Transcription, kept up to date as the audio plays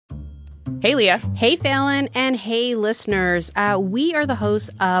Hey, Leah. Hey, Fallon, and hey, listeners. We are the hosts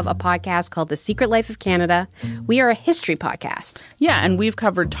of a podcast called The Secret Life of Canada. We are a history podcast. Yeah, and we've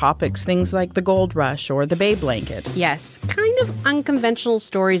covered topics, things like the gold rush or the Bay blanket. Yes, kind of unconventional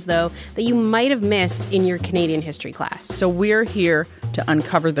stories, though, that you might have missed in your Canadian history class. So we're here to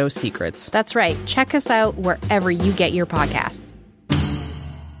uncover those secrets. That's right. Check us out wherever you get your podcasts.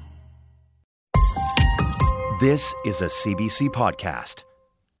 This is a CBC podcast.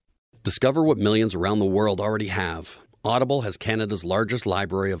 Discover what millions around the world already have. Audible has Canada's largest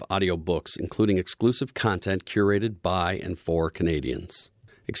library of audiobooks, including exclusive content curated by and for Canadians.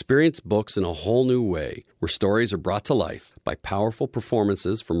 Experience books in a whole new way, where stories are brought to life by powerful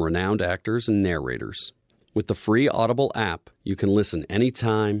performances from renowned actors and narrators. With the free Audible app, you can listen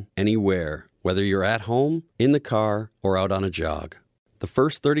anytime, anywhere, whether you're at home, in the car, or out on a jog. The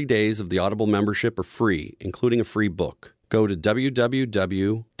first 30 days of the Audible membership are free, including a free book. Go to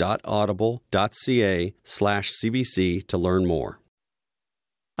www.audible.ca/CBC to learn more.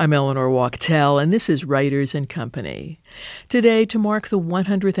 I'm Eleanor Wachtel, and this is Writers and Company. Today, to mark the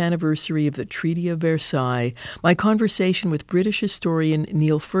 100th anniversary of the Treaty of Versailles, my conversation with British historian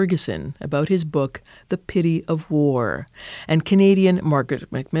Niall Ferguson about his book, The Pity of War, and Canadian Margaret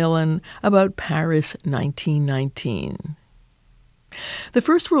Macmillan about Paris 1919. The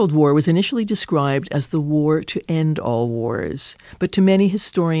First World War was initially described as the war to end all wars, but to many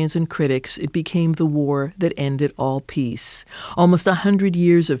historians and critics it became the war that ended all peace, almost 100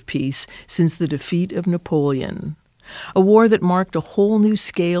 years of peace since the defeat of Napoleon. A war that marked a whole new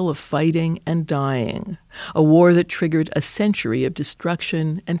scale of fighting and dying, a war that triggered a century of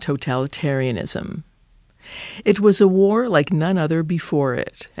destruction and totalitarianism. It was a war like none other before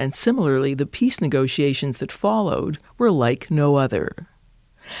it, and similarly the peace negotiations that followed were like no other.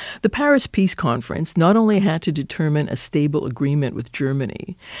 The Paris Peace Conference not only had to determine a stable agreement with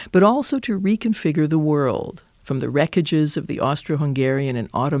Germany, but also to reconfigure the world, from the wreckages of the Austro-Hungarian and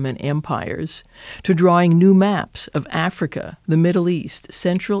Ottoman empires to drawing new maps of Africa, the Middle East,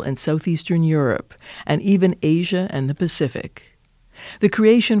 Central and Southeastern Europe, and even Asia and the Pacific. The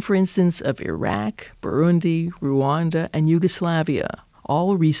creation, for instance, of Iraq, Burundi, Rwanda, and Yugoslavia,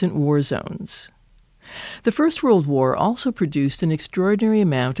 all recent war zones. The First World War also produced an extraordinary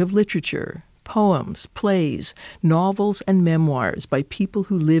amount of literature, poems, plays, novels, and memoirs by people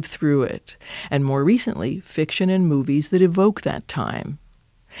who lived through it, and more recently, fiction and movies that evoke that time.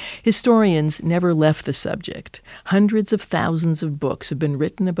 Historians never left the subject. Hundreds of thousands of books have been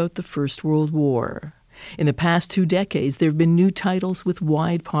written about the First World War. In the past 2 decades, there have been new titles with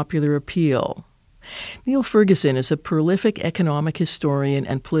wide popular appeal. Niall Ferguson is a prolific economic historian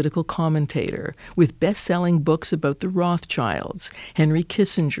and political commentator with best-selling books about the Rothschilds, Henry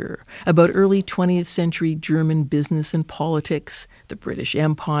Kissinger, about early 20th century German business and politics, the British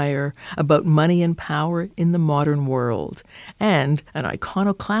Empire, about money and power in the modern world, and an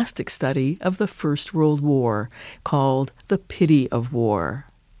iconoclastic study of the First World War called The Pity of War.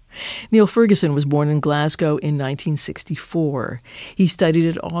 Niall Ferguson was born in Glasgow in 1964. He studied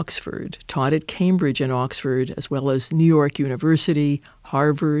at Oxford, taught at Cambridge and Oxford, as well as New York University,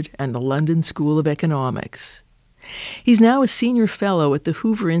 Harvard, and the London School of Economics. He's now a senior fellow at the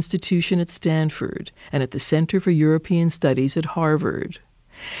Hoover Institution at Stanford and at the Center for European Studies at Harvard.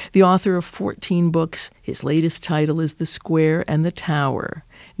 The author of 14 books, his latest title is The Square and the Tower,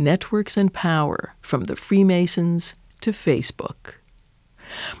 Networks and Power, from the Freemasons to Facebook.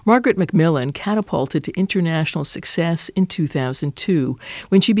 Margaret Macmillan catapulted to international success in 2002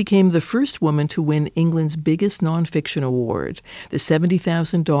 when she became the first woman to win England's biggest nonfiction award, the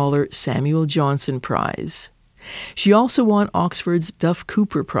 $70,000 Samuel Johnson Prize. She also won Oxford's Duff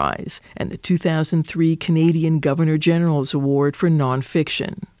Cooper Prize and the 2003 Canadian Governor-General's Award for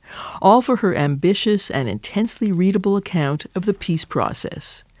Nonfiction, all for her ambitious and intensely readable account of the peace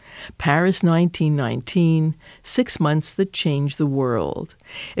process. Paris 1919, 6 Months That Changed the World.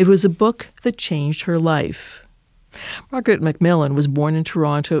 It was a book that changed her life. Margaret Macmillan was born in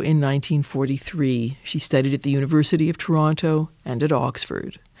Toronto in 1943. She studied at the University of Toronto and at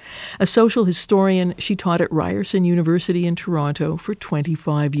Oxford. A social historian, she taught at Ryerson University in Toronto for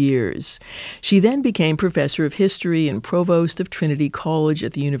 25 years. She then became professor of history and provost of Trinity College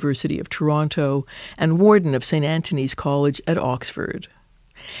at the University of Toronto and warden of St. Antony's College at Oxford.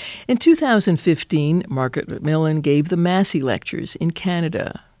 In 2015, Margaret Macmillan gave the Massey Lectures in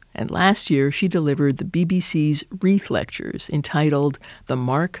Canada, and last year she delivered the BBC's Wreath Lectures entitled The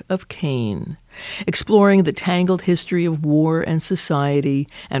Mark of Cain, exploring the tangled history of war and society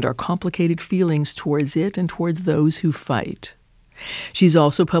and our complicated feelings towards it and towards those who fight. She's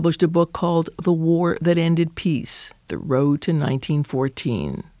also published a book called The War That Ended Peace, The Road to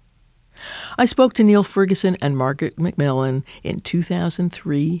 1914. I spoke to Niall Ferguson and Margaret Macmillan in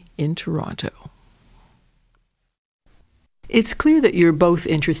 2003 in Toronto. It's clear that you're both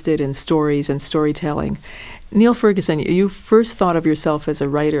interested in stories and storytelling. Niall Ferguson, you first thought of yourself as a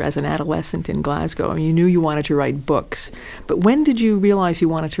writer as an adolescent in Glasgow, and you knew you wanted to write books. But when did you realize you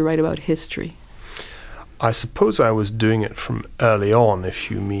wanted to write about history? I suppose I was doing it from early on, if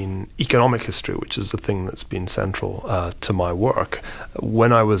you mean economic history, which is the thing that's been central to my work.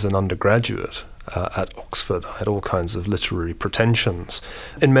 When I was an undergraduate at Oxford, I had all kinds of literary pretensions.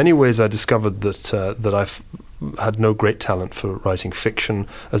 In many ways, I discovered that I've had no great talent for writing fiction.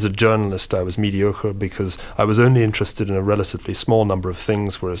 As a journalist, I was mediocre because I was only interested in a relatively small number of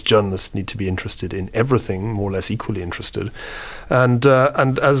things, whereas journalists need to be interested in everything, more or less equally interested. And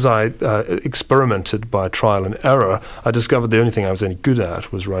as I experimented by trial and error, I discovered the only thing I was any good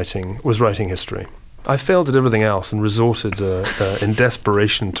at was writing history. I failed at everything else and resorted in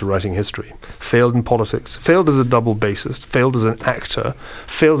desperation to writing history. Failed in politics, failed as a double bassist, failed as an actor,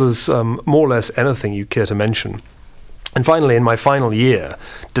 failed as more or less anything you care to mention. And finally, in my final year,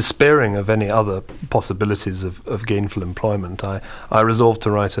 despairing of any other possibilities of gainful employment, I resolved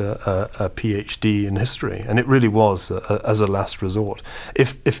to write a PhD in history, and it really was as a last resort.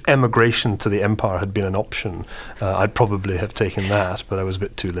 If emigration to the empire had been an option, I'd probably have taken that, but I was a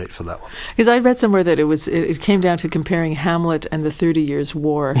bit too late for that one. Because I read somewhere that it came down to comparing Hamlet and the 30 Years'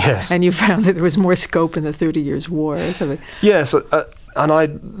 War, yes. And you found that there was more scope in the 30 Years' War. Yes. And I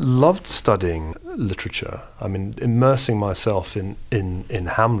loved studying literature. I mean, immersing myself in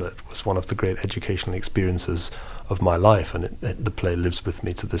Hamlet was one of the great educational experiences of my life, and the play lives with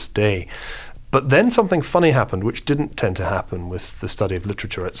me to this day. But then something funny happened, which didn't tend to happen with the study of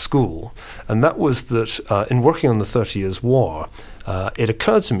literature at school, and that was that in working on the 30 Years' War, it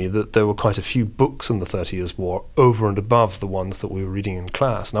occurred to me that there were quite a few books on the 30 Years' War over and above the ones that we were reading in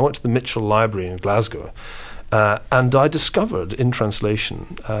class. And I went to the Mitchell Library in Glasgow, and I discovered in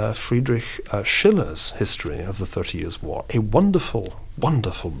translation Friedrich Schiller's History of the 30 Years' War, a wonderful,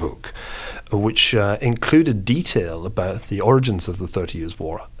 wonderful book, which included detail about the origins of the 30 Years'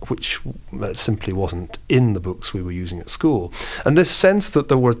 War, which simply wasn't in the books we were using at school. And this sense that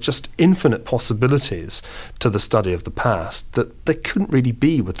there were just infinite possibilities to the study of the past that there couldn't really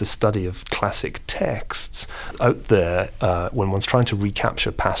be with the study of classic texts out there when one's trying to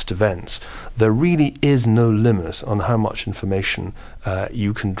recapture past events. There really is no limit on how much information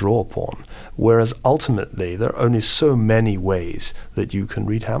you can draw upon, whereas ultimately there are only so many ways that you can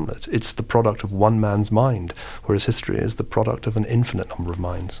read Hamlet. It's the product of one man's mind, whereas history is the product of an infinite number of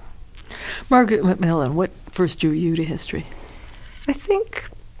minds. Margaret Macmillan, what first drew you to history? I think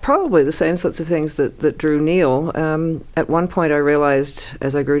probably the same sorts of things that drew Niall. At one point I realized,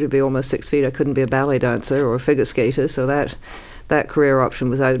 as I grew to be almost 6 feet, I couldn't be a ballet dancer or a figure skater, so that career option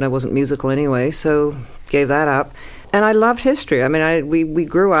was out, and I wasn't musical anyway, so gave that up. And I loved history. I mean, we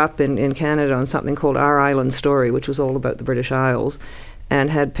grew up in Canada on something called Our Island Story, which was all about the British Isles, and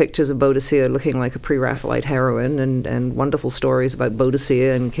had pictures of Boadicea looking like a pre-Raphaelite heroine, and wonderful stories about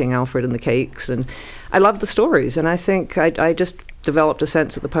Boadicea and King Alfred and the cakes. And I loved the stories, and I think I just developed a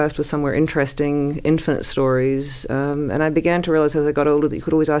sense that the past was somewhere interesting, infinite stories, and I began to realize as I got older that you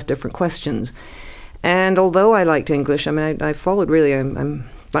could always ask different questions. And although I liked English, I mean, I followed really, I'm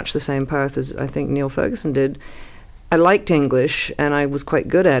much the same path as I think Niall Ferguson did. I liked English, and I was quite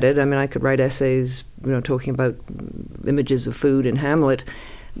good at it. I mean, I could write essays, talking about images of food in Hamlet,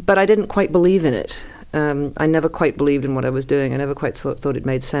 but I didn't quite believe in it. I never quite believed in what I was doing. I never quite thought it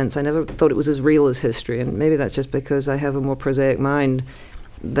made sense. I never thought it was as real as history, and maybe that's just because I have a more prosaic mind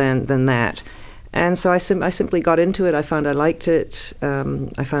than that. And so I simply got into it. I found I liked it.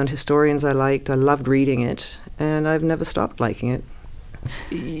 I found historians I liked. I loved reading it, and I've never stopped liking it.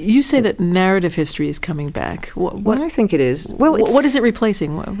 You say that narrative history is coming back. What I think it is. Well, what is it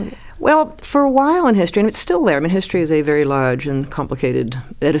replacing? Well, for a while in history, and it's still there. I mean, history is a very large and complicated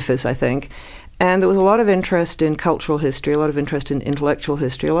edifice, I think. And there was a lot of interest in cultural history, a lot of interest in intellectual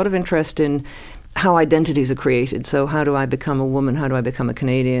history, a lot of interest in how identities are created. So how do I become a woman? How do I become a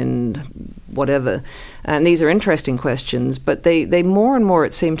Canadian? Whatever. And these are interesting questions, but they more and more,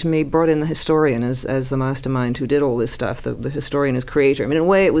 it seemed to me, brought in the historian as the mastermind who did all this stuff, the historian as creator. I mean, in a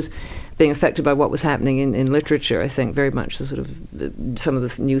way, it was being affected by what was happening in literature, I think, very much the sort of some of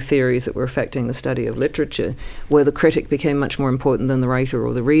the new theories that were affecting the study of literature, where the critic became much more important than the writer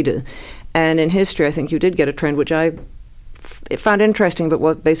or the reader. And in history, I think you did get a trend which I found interesting, but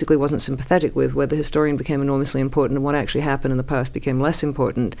what basically wasn't sympathetic with, where the historian became enormously important and what actually happened in the past became less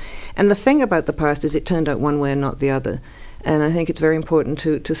important. And the thing about the past is it turned out one way and not the other. And I think it's very important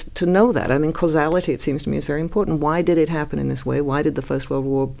to know that. I mean, causality, it seems to me, is very important. Why did it happen in this way? Why did the First World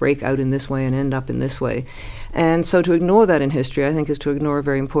War break out in this way and end up in this way? And so to ignore that in history, I think, is to ignore a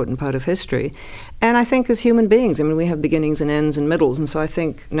very important part of history. And I think as human beings, I mean, we have beginnings and ends and middles, and so I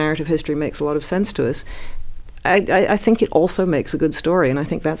think narrative history makes a lot of sense to us. I think it also makes a good story, and I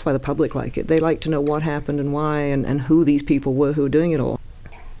think that's why the public like it. They like to know what happened and why and who these people were who were doing it all.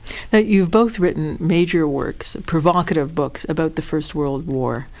 Now, you've both written major works, provocative books about the First World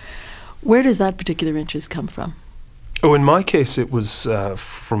War. Where does that particular interest come from? Oh, in my case, it was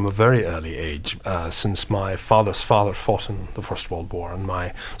from a very early age, since my father's father fought in the First World War, and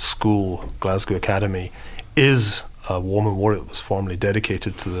my school, Glasgow Academy, is a war memorial that was formerly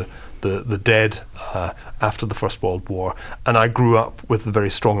dedicated to the dead after the First World War. And I grew up with the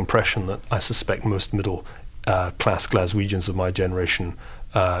very strong impression that I suspect most middle-class Glaswegians of my generation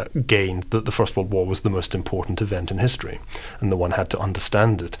gained, that the First World War was the most important event in history, and that one had to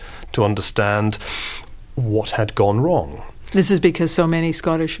understand it, to understand what had gone wrong. This is because so many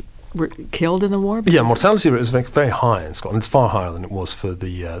Scottish were killed in the war? Yeah, mortality rate is very, very high in Scotland. It's far higher than it was for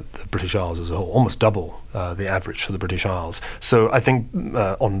the British Isles as a whole, almost double the average for the British Isles. So I think,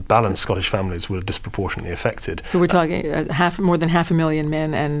 on balance, Scottish families were disproportionately affected. So we're talking more than 500,000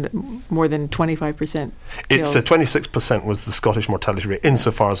 men and more than 25% killed. It's 26% was the Scottish mortality rate,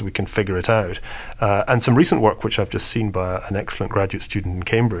 insofar as we can figure it out. And some recent work, which I've just seen by an excellent graduate student in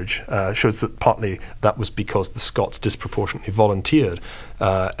Cambridge, shows that partly that was because the Scots disproportionately volunteered.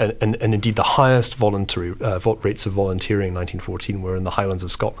 And indeed the highest rates of volunteering in 1914 were in the Highlands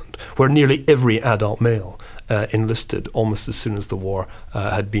of Scotland, where nearly every adult male enlisted almost as soon as the war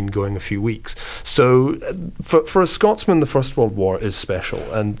had been going a few weeks. So for a Scotsman, the First World War is special,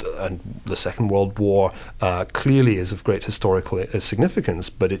 and the Second World War clearly is of great historical significance,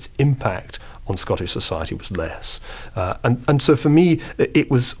 but its impact on Scottish society was less. And so for me,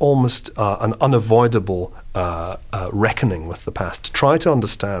 it was almost an unavoidable reckoning with the past, to try to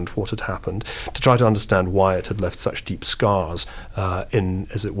understand what had happened, to try to understand why it had left such deep scars in,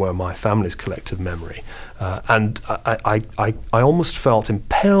 as it were, my family's collective memory. And I almost felt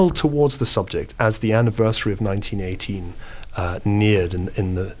impelled towards the subject as the anniversary of 1918 neared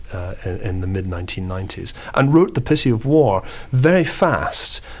in the mid-1990s, and wrote The Pity of War very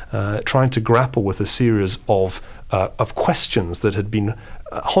fast, trying to grapple with a series of questions that had been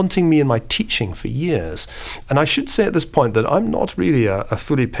haunting me in my teaching for years. And I should say at this point that I'm not really a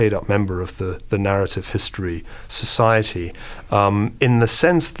fully paid up member of the Narrative History Society, in the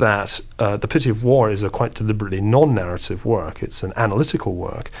sense that The Pity of War is a quite deliberately non-narrative work. It's an analytical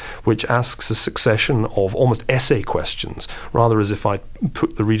work which asks a succession of almost essay questions, rather as if I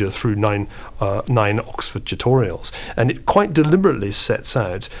put the reader through nine Oxford tutorials. And it quite deliberately sets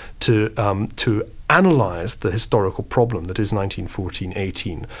out to analyse the historical problem that is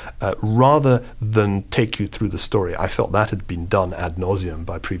 1914-18, rather than take you through the story. I felt that had been done ad nauseum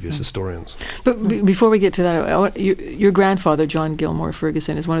by previous historians. But before we get to that, your grandfather, John Gilmore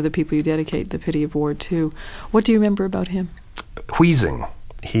Ferguson, is one of the people you dedicate The Pity of War to. What do you remember about him? Wheezing.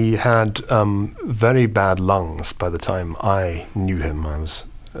 He had very bad lungs by the time I knew him. I was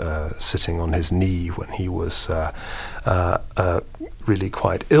sitting on his knee when he was a really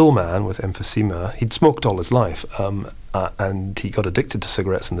quite ill man with emphysema. He'd smoked all his life, and he got addicted to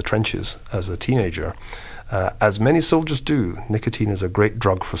cigarettes in the trenches as a teenager. As many soldiers do, nicotine is a great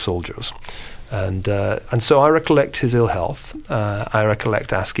drug for soldiers. And so I recollect his ill health. I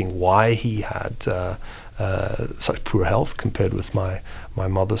recollect asking why he had such poor health compared with my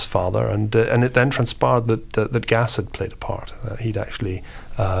mother's father, and it then transpired that gas had played a part. He'd actually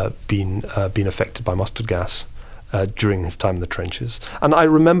been affected by mustard gas during his time in the trenches. And I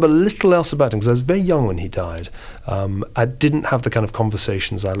remember little else about him because I was very young when he died. I didn't have the kind of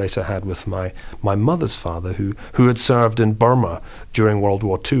conversations I later had with my mother's father, who had served in Burma during World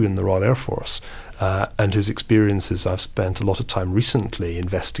War II in the Royal Air Force. And whose experiences I've spent a lot of time recently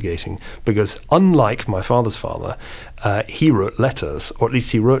investigating, because unlike my father's father, he wrote letters, or at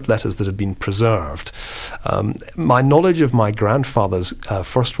least he wrote letters that had been preserved. My knowledge of my grandfather's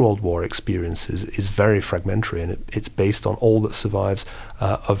First World War experiences is very fragmentary, and it's based on all that survives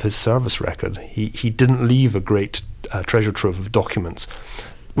of his service record. He didn't leave a great treasure trove of documents,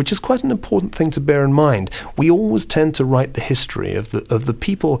 which is quite an important thing to bear in mind. We always tend to write the history of the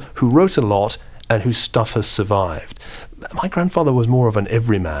people who wrote a lot and whose stuff has survived. My grandfather was more of an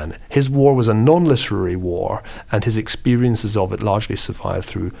everyman. His war was a non-literary war, and his experiences of it largely survived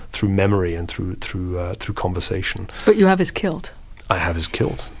through memory and through conversation. But you have his kilt. I have his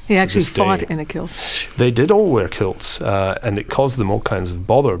kilt. He actually fought in a kilt. They did all wear kilts, and it caused them all kinds of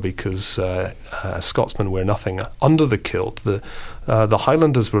bother because Scotsmen wear nothing under the kilt. The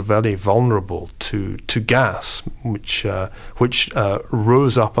Highlanders were very vulnerable to gas, which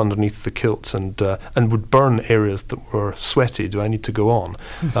rose up underneath the kilt and would burn areas that were sweaty. Do I need to go on?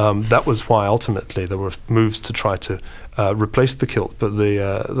 That was why ultimately there were moves to try to replace the kilt, but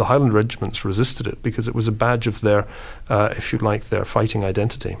the Highland regiments resisted it because it was a badge of their, if you like, their fighting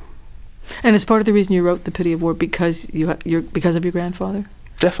identity. And is part of the reason you wrote The Pity of War because because of your grandfather?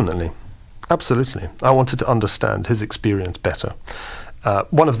 Definitely. Absolutely. I wanted to understand his experience better.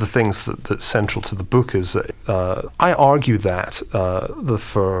 One of the things that's central to the book is that I argue that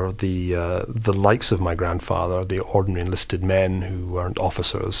for the likes of my grandfather, the ordinary enlisted men who weren't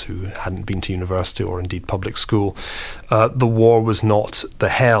officers, who hadn't been to university or indeed public school, the war was not the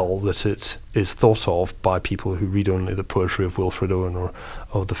hell that it is thought of by people who read only the poetry of Wilfred Owen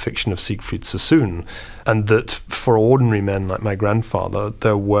or the fiction of Siegfried Sassoon, and that for ordinary men like my grandfather,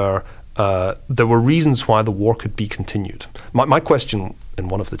 there were reasons why the war could be continued. My question in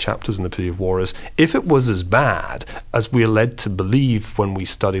one of the chapters in The Pity of War is, if it was as bad as we are led to believe when we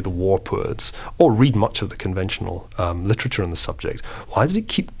study the war poets or read much of the conventional literature on the subject, why did it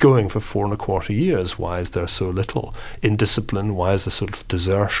keep going for 4¼ years? Why is there so little indiscipline? Why is there so little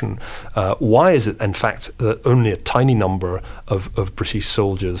desertion? Why is it, in fact, that only a tiny number of British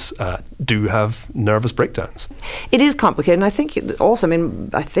soldiers do have nervous breakdowns? It is complicated, and I think also,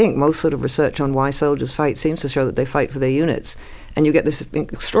 I think most sort of research on why soldiers fight seems to show that they fight for their units. And you get this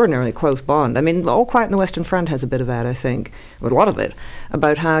extraordinarily close bond. All Quiet on the Western Front has a bit of that, I think, but a lot of it,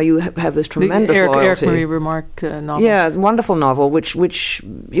 about how you have this tremendous loyalty. Eric Marie Remarque novel. Yeah, wonderful novel, which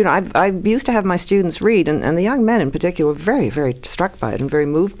I used to have my students read, and the young men in particular were very, very struck by it and very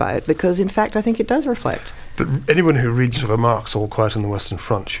moved by it, because, in fact, I think it does reflect. But anyone who reads Remarque's All Quiet on the Western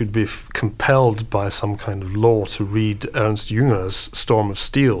Front should be compelled by some kind of law to read Ernst Jünger's Storm of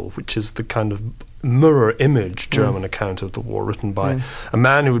Steel, which is the kind of mirror image German account of the war, written by a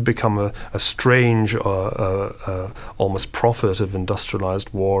man who would become a strange, almost prophet of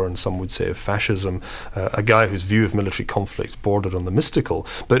industrialized war, and some would say of fascism, a guy whose view of military conflict bordered on the mystical,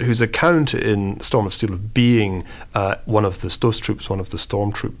 but whose account in Storm of Steel of being one of the Stoßtrupps, one of the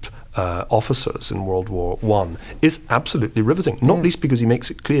stormtroop officers in World War I is absolutely riveting, not least because he makes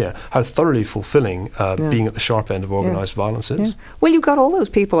it clear how thoroughly fulfilling being at the sharp end of organised violence is. Yeah. Well, you got all those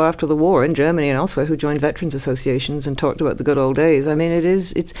people after the war in Germany and elsewhere who joined veterans associations and talked about the good old days.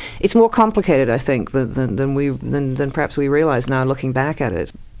 It's more complicated, I think, than perhaps we realise now looking back at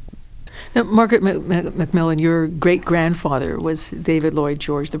it. Now, Margaret Macmillan, your great-grandfather was David Lloyd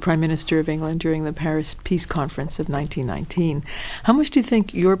George, the Prime Minister of England during the Paris Peace Conference of 1919. How much do you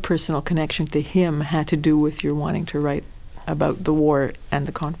think your personal connection to him had to do with your wanting to write about the war and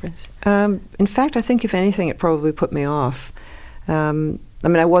the conference? In fact, I think, if anything, it probably put me off. I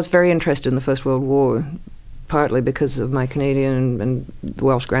was very interested in the First World War, partly because of my Canadian and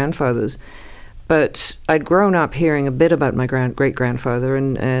Welsh grandfathers. But I'd grown up hearing a bit about my great-grandfather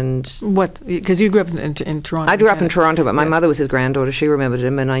and what? Because you grew up in Toronto. I grew up in Toronto, but my mother was his granddaughter. She remembered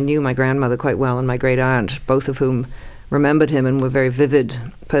him, and I knew my grandmother quite well and my great-aunt, both of whom remembered him and were very vivid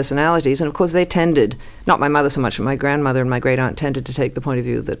personalities. And, of course, they tended, not my mother so much, but my grandmother and my great-aunt tended to take the point of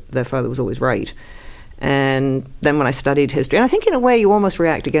view that their father was always right. And then when I studied history, and I think in a way you almost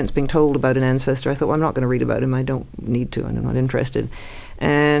react against being told about an ancestor. I thought, well, I'm not going to read about him. I don't need to, and I'm not interested.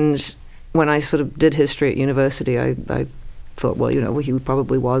 And when I sort of did history at university, I thought, well, he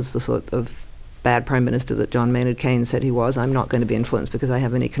probably was the sort of bad prime minister that John Maynard Keynes said he was. I'm not going to be influenced because I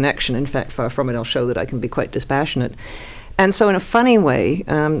have any connection. In fact, far from it, I'll show that I can be quite dispassionate. And so in a funny way,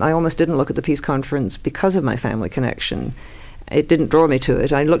 I almost didn't look at the peace conference because of my family connection. It didn't draw me to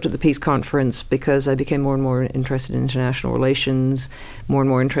it. I looked at the peace conference because I became more and more interested in international relations, more and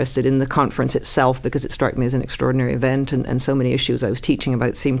more interested in the conference itself because it struck me as an extraordinary event, and so many issues I was teaching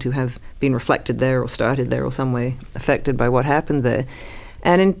about seemed to have been reflected there or started there or some way affected by what happened there.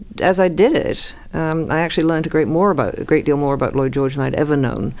 And as I did it, I actually learned a great deal more about Lloyd George than I'd ever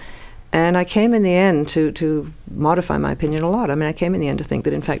known. And I came in the end to modify my opinion a lot. I came in the end to think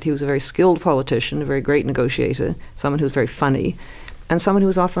that, in fact, he was a very skilled politician, a very great negotiator, someone who was very funny, and someone who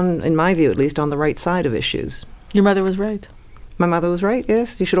was often, in my view at least, on the right side of issues. Your mother was right. My mother was right,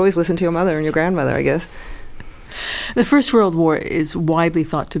 yes. You should always listen to your mother and your grandmother, I guess. The First World War is widely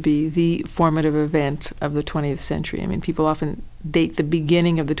thought to be the formative event of the 20th century. People often date the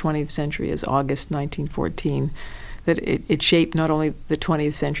beginning of the 20th century as August 1914. That it shaped not only the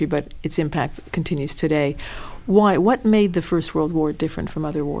 20th century, but its impact continues today. Why? What made the First World War different from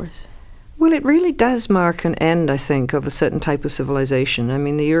other wars? Well, it really does mark an end, I think, of a certain type of civilization. I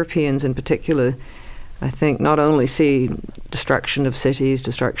mean, the Europeans in particular, I think, not only see destruction of cities,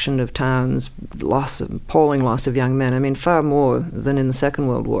 destruction of towns, appalling loss of young men. I mean, far more than in the Second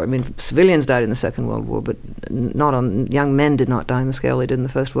World War. I mean, civilians died in the Second World War, but young men did not die on the scale they did in the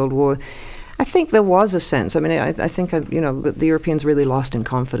First World War. I think there was a sense. I mean, I think, that the Europeans really lost in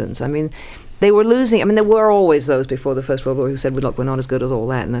confidence. I mean, they were losing. I mean, there were always those before the First World War who said, well, look, we're not as good as all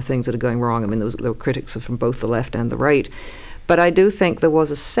that, and there are things that are going wrong. I mean, there were critics from both the left and the right. But I do think there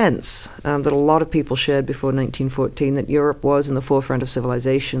was a sense that a lot of people shared before 1914 that Europe was in the forefront of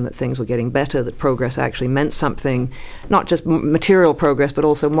civilization, that things were getting better, that progress actually meant something, not just material progress, but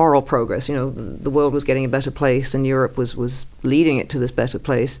also moral progress. You know, the world was getting a better place, and Europe was leading it to this better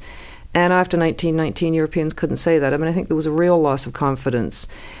place. And after 1919, Europeans couldn't say that. I mean, I think there was a real loss of confidence.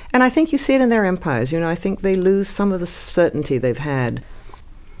 And I think you see it in their empires. You know, I think they lose some of the certainty they've had.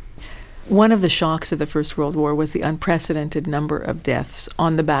 One of the shocks of the First World War was the unprecedented number of deaths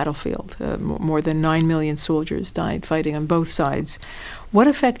on the battlefield. More than 9 million soldiers died fighting on both sides. What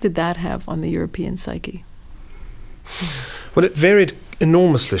effect did that have on the European psyche? Well, it varied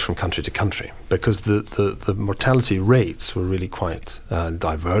enormously from country to country because the mortality rates were really quite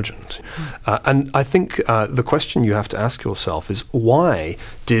divergent. And I think the question you have to ask yourself is, why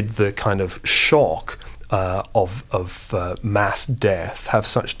did the kind of shock of mass death have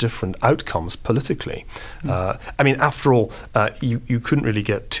such different outcomes politically? I mean, after all, you couldn't really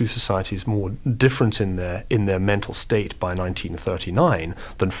get two societies more different in their mental state by 1939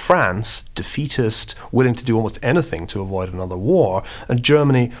 than France, defeatist, willing to do almost anything to avoid another war, and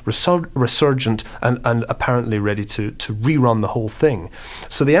Germany, resurgent and apparently ready to rerun the whole thing.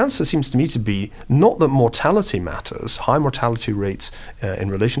 So the answer seems to me to be not that mortality matters. High mortality rates in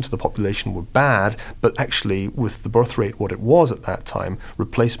relation to the population were bad, but actually, with the birth rate what it was at that time,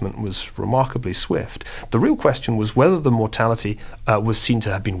 replacement was remarkably swift. The real question was whether the mortality was seen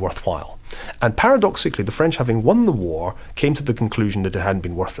to have been worthwhile. And paradoxically, the French, having won the war, came to the conclusion that it hadn't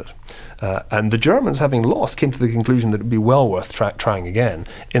been worth it. And the Germans, having lost, came to the conclusion that it would be well worth trying again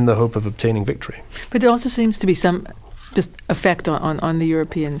in the hope of obtaining victory. But there also seems to be some just effect on the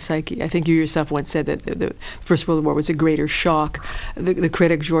European psyche. I think you yourself once said that the First World War was a greater shock. The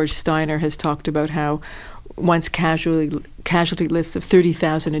critic George Steiner has talked about how once casualty lists of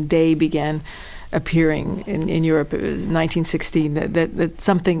 30,000 a day began appearing in Europe, it was 1916, that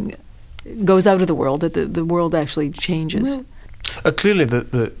something goes out of the world, that the world actually changes. Well, clearly,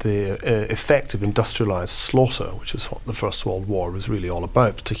 the effect of industrialized slaughter, which is what the First World War was really all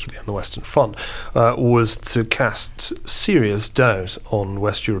about, particularly on the Western Front, was to cast serious doubt on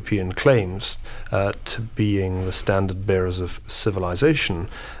West European claims to being the standard bearers of civilization.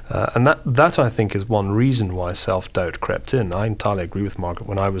 And that I think is one reason why self-doubt crept in. I entirely agree with Margaret.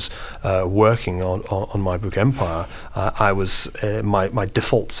 When I was working on my book Empire, I was my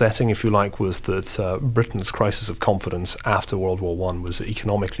default setting, if you like, was that Britain's crisis of confidence after World War I was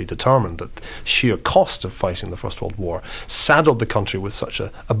economically determined, that sheer cost of fighting the First World War saddled the country with such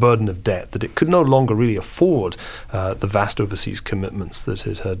a burden of debt that it could no longer really afford the vast overseas commitments that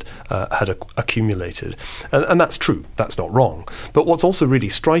it had accumulated. And that's true. That's not wrong. But what's also really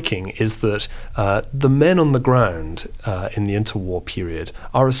striking is that the men on the ground in the interwar period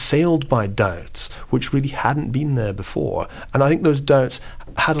are assailed by doubts which really hadn't been there before. And I think those doubts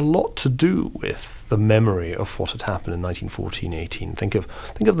had a lot to do with the memory of what had happened in 1914-18. Think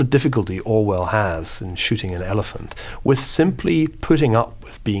of the difficulty Orwell has in shooting an elephant with simply putting up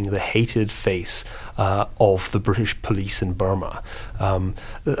with being the hated face of the British police in Burma.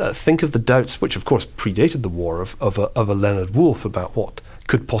 Think of the doubts, which of course predated the war, of a Leonard Woolf about what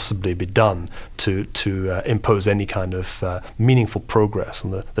could possibly be done to impose any kind of meaningful progress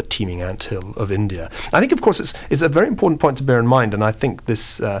on the teeming anthill of India. I think, of course, it's a very important point to bear in mind, and I think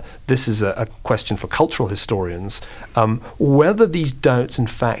this is a question for cultural historians, whether these doubts in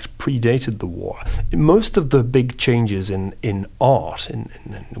fact predated the war. Most of the big changes in art, in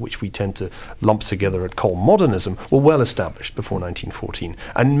which we tend to lump together and call modernism, were well established before 1914.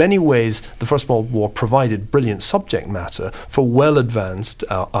 And in many ways, the First World War provided brilliant subject matter for well-advanced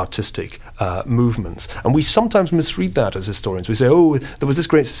artistic movements. And we sometimes misread that as historians. We say, oh, there was this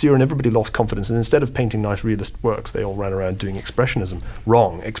great Cicero and everybody lost confidence, and instead of painting nice realist works, they all ran around doing Expressionism.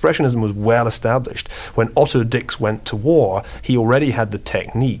 Wrong. Expressionism was well established. When Otto Dix went to war, he already had the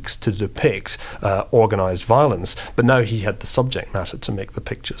techniques to depict organized violence, but now he had the subject matter to make the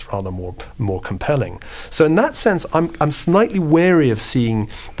pictures rather more compelling. So in that sense, I'm slightly wary of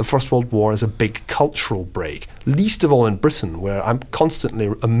seeing the First World War as a big cultural break, least of all in Britain, where I'm constantly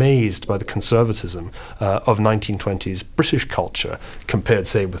constantly amazed by the conservatism of 1920s British culture compared,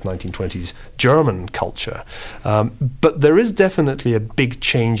 say, with 1920s German culture. But there is definitely a big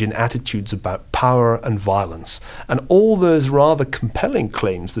change in attitudes about power and violence. And all those rather compelling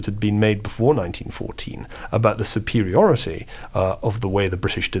claims that had been made before 1914 about the superiority of the way the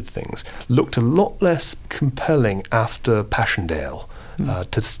British did things looked a lot less compelling after Passchendaele,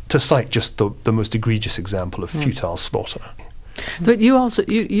 to cite just the most egregious example of futile slaughter. But you also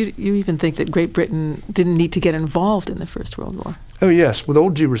you even think that Great Britain didn't need to get involved in the First World War. Oh yes, with all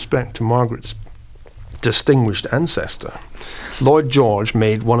due respect to Margaret's distinguished ancestor, Lloyd George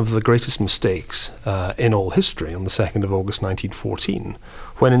made one of the greatest mistakes in all history on the 2nd of August 1914,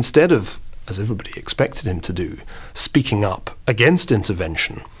 when instead of, as everybody expected him to do, speaking up against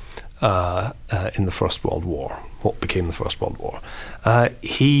intervention in the First World War, what became the First World War,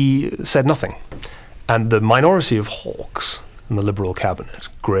 he said nothing. And the minority of hawks in the Liberal cabinet,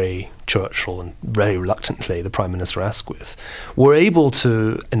 Grey, Churchill, and very reluctantly the Prime Minister Asquith, were able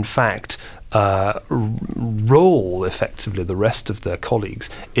to, in fact, roll effectively the rest of their colleagues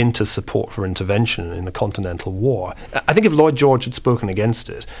into support for intervention in the Continental War. I think if Lloyd George had spoken against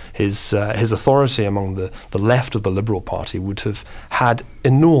it, his authority among the left of the Liberal Party would have had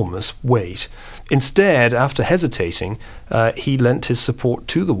enormous weight. Instead, after hesitating, he lent his support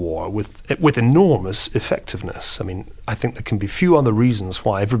to the war with enormous effectiveness. I mean, I think there can be few other reasons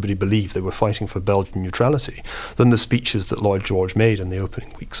why everybody believed they were fighting for Belgian neutrality than the speeches that Lloyd George made in the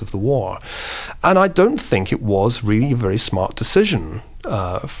opening weeks of the war. And I don't think it was really a very smart decision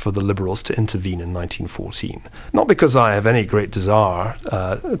for the Liberals to intervene in 1914. Not because I have any great desire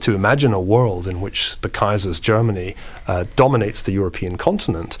to imagine a world in which the Kaiser's Germany dominates the European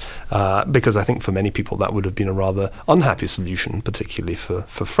continent, because I think for many people that would have been a rather unhappy solution, particularly for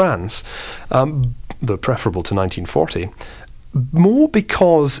France, though preferable to 1940. More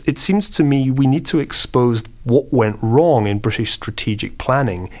because it seems to me we need to expose what went wrong in British strategic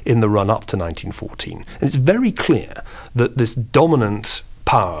planning in the run-up to 1914. And it's very clear that this dominant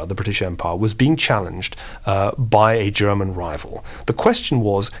power, the British Empire, was being challenged by a German rival. The question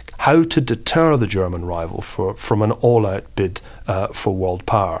was how to deter the German rival from an all-out bid for world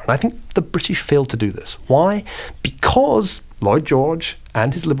power. And I think the British failed to do this. Why? Because Lloyd George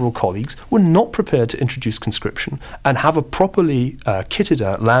and his Liberal colleagues were not prepared to introduce conscription and have a properly kitted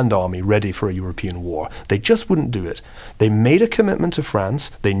out land army ready for a European war. They just wouldn't do it. They made a commitment to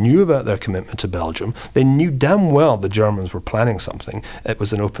France. They knew about their commitment to Belgium. They knew damn well the Germans were planning something. It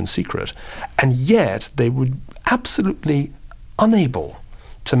was an open secret. And yet they were absolutely unable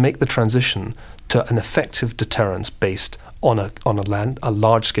to make the transition to an effective deterrence based on a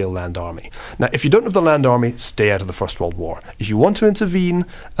large-scale land army. Now, if you don't have the land army, stay out of the First World War. If you want to intervene,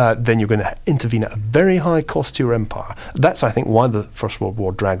 then you're going to intervene at a very high cost to your empire. That's, I think, why the First World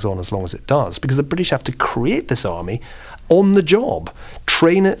War drags on as long as it does, because the British have to create this army on the job,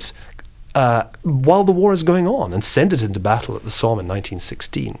 train it while the war is going on, and send it into battle at the Somme in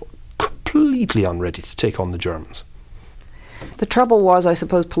 1916, completely unready to take on the Germans. The trouble was, I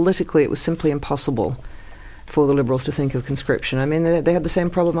suppose, politically, it was simply impossible for the Liberals to think of conscription. I mean, they had the same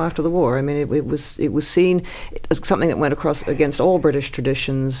problem after the war. I mean, it was seen as something that went across against all British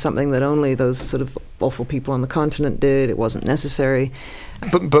traditions, something that only those sort of awful people on the continent did. It wasn't necessary.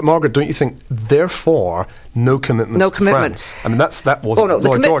 But Margaret, don't you think, therefore, no commitments to France? I mean, that wasn't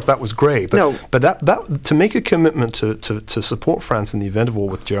Lloyd George. That was great. But that to make a commitment to support France in the event of war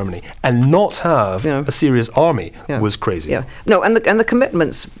with Germany and not have a serious army was crazy. Yeah. No, and the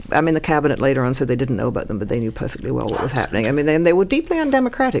commitments. I mean, the cabinet later on said they didn't know about them, but they knew perfectly well what was happening. I mean, they were deeply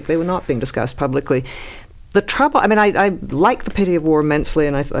undemocratic. They were not being discussed publicly. The trouble. I mean, I like the pity of war immensely,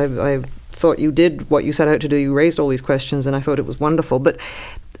 and I thought you did what you set out to do. You raised all these questions, and I thought it was wonderful. But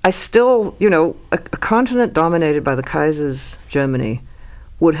I still, a continent dominated by the Kaiser's Germany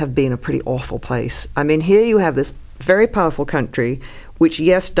would have been a pretty awful place. I mean, here you have this very powerful country, which,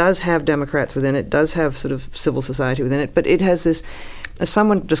 yes, does have Democrats within it, does have sort of civil society within it, but it has this, as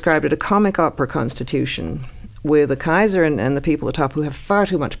someone described it, a comic opera constitution, where the Kaiser and the people at the top who have far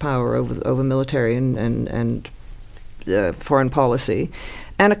too much power over military and foreign policy,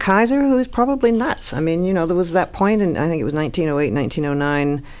 and a Kaiser who is probably nuts. I mean, there was that point in, I think it was 1908,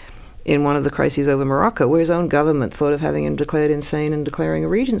 1909, in one of the crises over Morocco, where his own government thought of having him declared insane and declaring a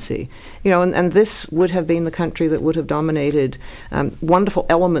regency. And this would have been the country that would have dominated wonderful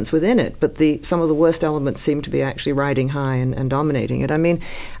elements within it, but some of the worst elements seem to be actually riding high and dominating it. I mean,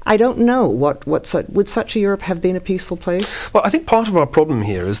 I don't know would such a Europe have been a peaceful place? Well, I think part of our problem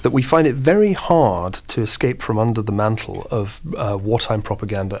here is that we find it very hard to escape from under the mantle of wartime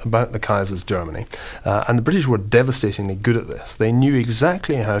propaganda about the Kaiser's Germany. And the British were devastatingly good at this. They knew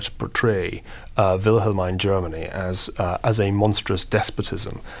exactly how to portray Wilhelmine Germany as a monstrous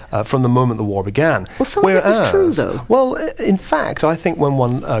despotism from the moment the war began. Well, some of it was true, though. Well, in fact, I think when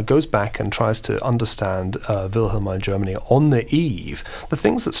one goes back and tries to understand Wilhelmine Germany on the eve, the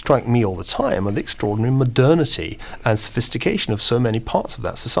things that strike me all the time are the extraordinary modernity and sophistication of so many parts of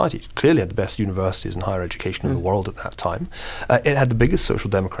that society. It clearly had the best universities and higher education in the world at that time. It had the biggest Social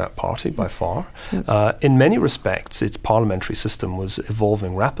Democrat party by far. In many respects, its parliamentary system was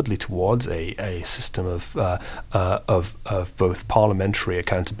evolving rapidly towards a system of both parliamentary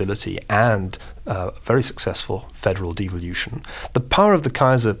accountability and very successful federal devolution. The power of the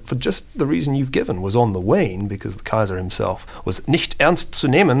Kaiser, for just the reason you've given, was on the wane because the Kaiser himself was nicht ernst zu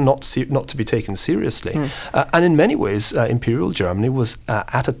nehmen, not to be taken seriously. And in many ways, Imperial Germany was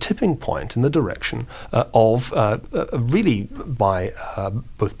at a tipping point in the direction of really, by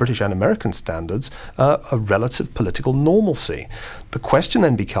both British and American standards, a relative political normalcy. The question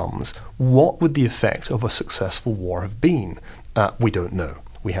then becomes, what would the effect of a successful war have been? We don't know.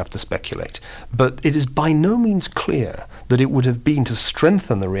 We have to speculate. But it is by no means clear that it would have been to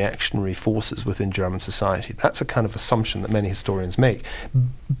strengthen the reactionary forces within German society. That's a kind of assumption that many historians make.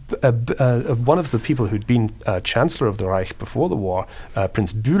 One of the people who'd been Chancellor of the Reich before the war,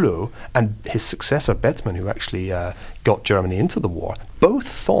 Prince Bülow, and his successor Bethmann, who actually got Germany into the war, both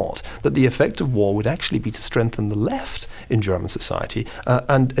thought that the effect of war would actually be to strengthen the left in German society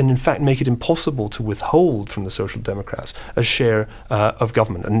and in fact make it impossible to withhold from the Social Democrats a share of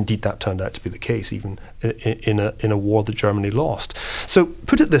government. And indeed that turned out to be the case even in a war that Germany lost. So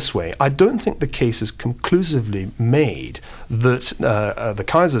put it this way, I don't think the case is conclusively made that the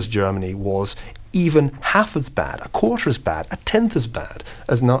Kaiser's Germany was even half as bad, a quarter as bad, a tenth as bad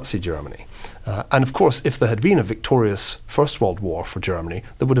as Nazi Germany. And of course, if there had been a victorious First World War for Germany,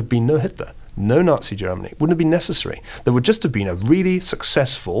 there would have been no Hitler, no Nazi Germany. It wouldn't have been necessary. There would just have been a really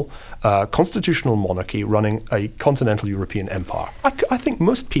successful constitutional monarchy running a continental European empire. I think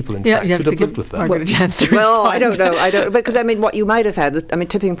most people, in fact, could have lived with that. Margaret a chance to well, respond. I don't know. Because, I mean, what you might have had,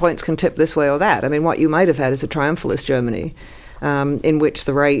 tipping points can tip this way or that. I mean, what you might have had is a triumphalist Germany in which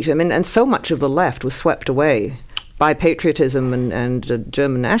the right, and so much of the left was swept away by patriotism and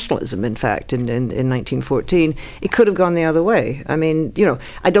German nationalism, in fact, in 1914, it could have gone the other way. I mean,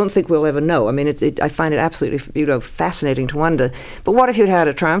 I don't think we'll ever know. I mean, I find it absolutely, fascinating to wonder. But what if you'd had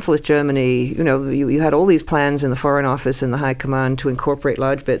a triumphalist Germany? You had all these plans in the Foreign Office and the High Command to incorporate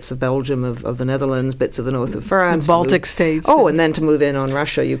large bits of Belgium, of the Netherlands, bits of the north of France, the Baltic states. And then to move in on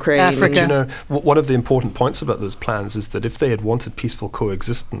Russia, Ukraine, Africa. One of the important points about those plans is that if they had wanted peaceful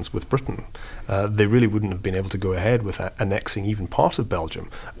coexistence with Britain, they really wouldn't have been able to go ahead with annexing even part of Belgium,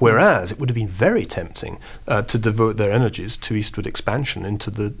 whereas it would have been very tempting to devote their energies to eastward expansion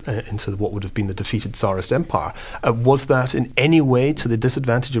into what would have been the defeated Tsarist Empire. Was that in any way to the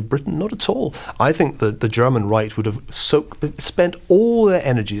disadvantage of Britain? Not at all. I think that the German right would have spent all their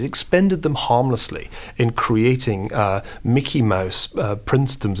energies, expended them harmlessly in creating Mickey Mouse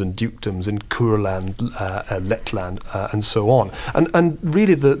princedoms and dukedoms in Kurland, Lettland, and so on. And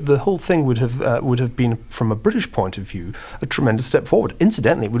really, the whole thing would have been, from a British point of view, a tremendous step forward.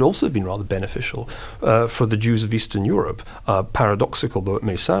 Incidentally, it would also have been rather beneficial for the Jews of Eastern Europe, paradoxical though it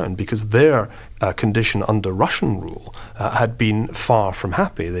may sound, because their condition under Russian rule had been far from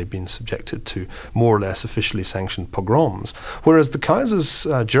happy. They'd been subjected to more or less officially sanctioned pogroms, whereas the Kaiser's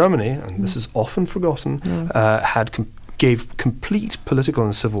Germany, and this is often forgotten, gave complete political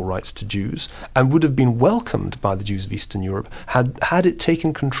and civil rights to Jews and would have been welcomed by the Jews of Eastern Europe had it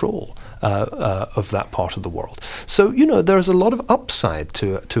taken control of that part of the world. So, there's a lot of upside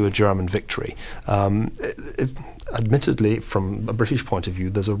to a German victory. Admittedly, from a British point of view,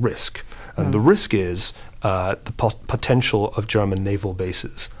 there's a risk. And the risk is the potential of German naval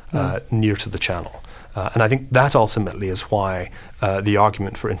bases near to the Channel. And I think that ultimately is why the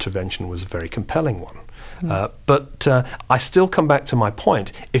argument for intervention was a very compelling one. But I still come back to my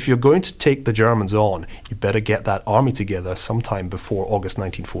point. If you're going to take the Germans on, you better get that army together sometime before August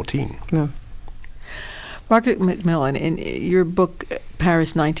 1914. Yeah. Margaret Macmillan, in your book,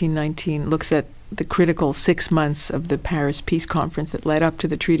 Paris 1919, looks at the critical 6 months of the Paris Peace Conference that led up to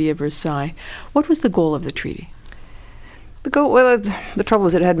the Treaty of Versailles. What was the goal of the treaty? The trouble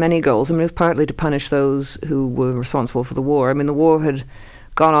is it had many goals. I mean, it was partly to punish those who were responsible for the war. I mean, the war had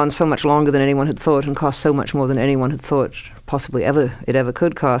gone on so much longer than anyone had thought and cost so much more than anyone had thought possibly it ever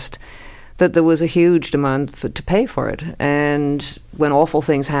could cost, that there was a huge demand to pay for it. And when awful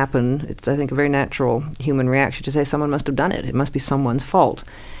things happen, it's, I think, a very natural human reaction to say someone must have done it. It must be someone's fault.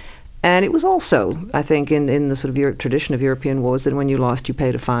 And it was also, I think, in the sort of tradition of European wars that when you lost, you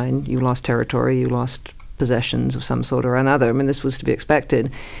paid a fine, you lost territory, you lost possessions of some sort or another. I mean, this was to be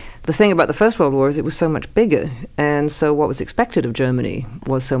expected. The thing about the First World War is it was so much bigger, and so what was expected of Germany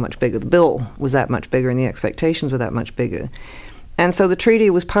was so much bigger. The bill was that much bigger, and the expectations were that much bigger. And so the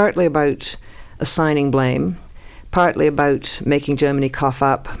treaty was partly about assigning blame, partly about making Germany cough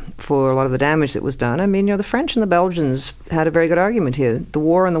up for a lot of the damage that was done. I mean, the French and the Belgians had a very good argument here. The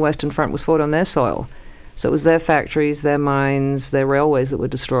war on the Western Front was fought on their soil. So it was their factories, their mines, their railways that were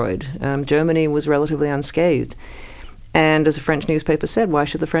destroyed. Germany was relatively unscathed. And as a French newspaper said, why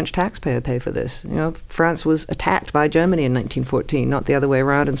should the French taxpayer pay for this? France was attacked by Germany in 1914, not the other way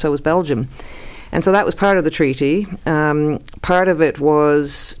around, and so was Belgium. And so that was part of the treaty. Part of it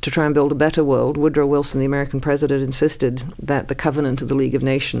was to try and build a better world. Woodrow Wilson, the American president, insisted that the Covenant of the League of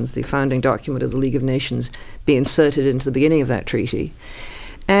Nations, the founding document of the League of Nations, be inserted into the beginning of that treaty.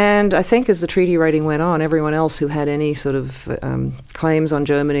 And I think as the treaty writing went on, everyone else who had any sort of claims on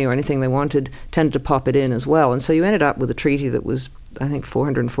Germany or anything they wanted tended to pop it in as well. And so you ended up with a treaty that was, I think,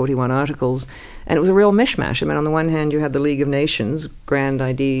 441 articles, and it was a real mishmash. I mean, on the one hand, you had the League of Nations, grand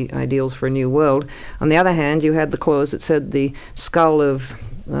ideals for a new world. On the other hand, you had the clause that said the skull of,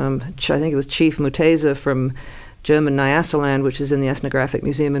 I think it was Chief Mutesa from German Nyasaland, which is in the Ethnographic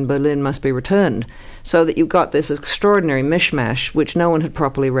Museum in Berlin, must be returned. So that you got this extraordinary mishmash, which no one had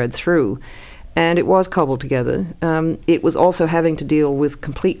properly read through. And it was cobbled together. It was also having to deal with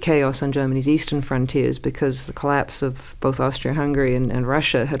complete chaos on Germany's eastern frontiers because the collapse of both Austria-Hungary and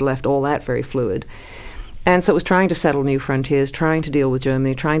Russia had left all that very fluid. And so it was trying to settle new frontiers, trying to deal with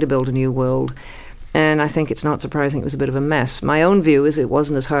Germany, trying to build a new world. And I think it's not surprising it was a bit of a mess. My own view is it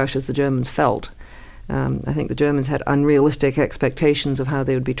wasn't as harsh as the Germans felt. I think the Germans had unrealistic expectations of how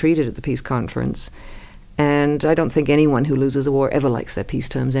they would be treated at the peace conference. And I don't think anyone who loses a war ever likes their peace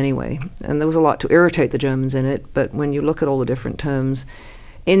terms anyway. And there was a lot to irritate the Germans in it, but when you look at all the different terms,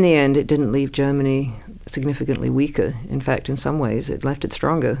 in the end it didn't leave Germany significantly weaker. In fact, in some ways it left it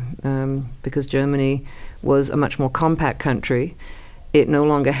stronger because Germany was a much more compact country. It no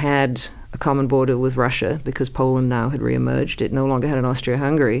longer had a common border with Russia because Poland now had re-emerged. It no longer had an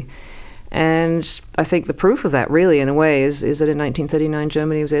Austria-Hungary. And I think the proof of that, really, in a way, is that in 1939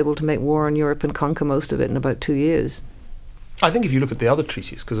 Germany was able to make war on Europe and conquer most of it in about 2 years. I think if you look at the other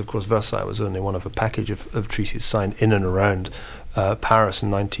treaties, because of course Versailles was only one of a package of treaties signed in and around Paris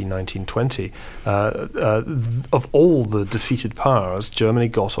in 1919-20, of all the defeated powers, Germany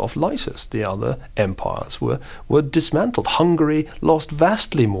got off lightest. The other empires were dismantled. Hungary lost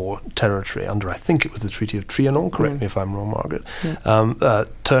vastly more territory under, I think it was the Treaty of Trianon, correct me if I'm wrong, Margaret. Yeah.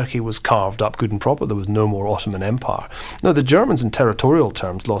 Turkey was carved up good and proper. There was no more Ottoman Empire. No, the Germans in territorial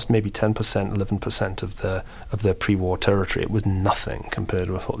terms lost maybe 10%, 11% of their pre-war territory. It was nothing compared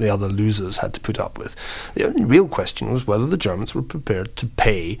with what the other losers had to put up with. The only real question was whether the Germans were prepared to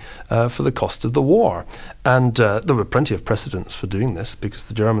pay for the cost of the war. And there were plenty of precedents for doing this because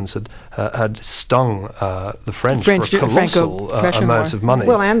the Germans had stung the French for a colossal amount of money.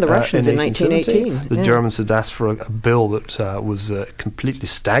 Well, and the Russians in 1918. The Germans had asked for a bill that was completely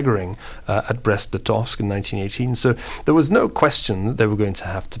staggering at Brest-Litovsk in 1918. So there was no question that they were going to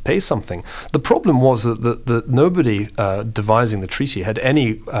have to pay something. The problem was that nobody devising the treaty had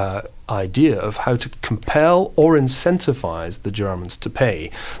any idea of how to compel or incentivize the Germans to pay.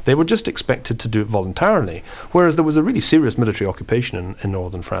 They were just expected to do it voluntarily, whereas there was a really serious military occupation in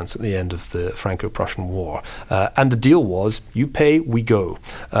northern France at the end of the Franco-Prussian War. And the deal was, you pay, we go.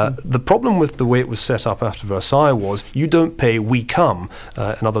 The problem with the way it was set up after Versailles was, you don't pay, we come.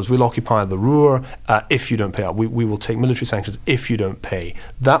 In other words, we'll occupy the Ruhr if you don't pay up. We will take military sanctions if you don't pay.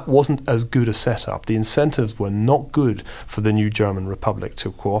 That wasn't as good a setup. The incentives were not good for the new German Republic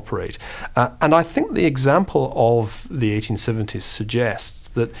to cooperate. And I think the example of the 1870s suggests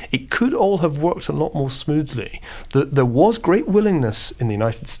that it could all have worked a lot more smoothly, that there was great willingness in the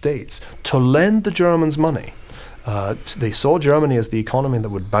United States to lend the Germans money. They saw Germany as the economy that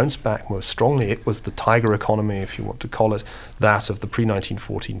would bounce back most strongly. It was the tiger economy, if you want to call it, that of the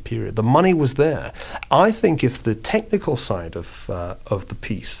pre-1914 period. The money was there. I think if the technical side of the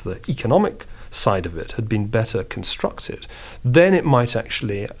peace, the economic side of it, had been better constructed, then it might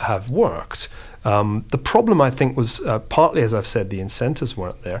actually have worked. The problem, I think, was partly, as I've said, the incentives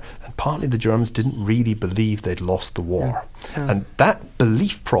weren't there, and partly the Germans didn't really believe they'd lost the war. And that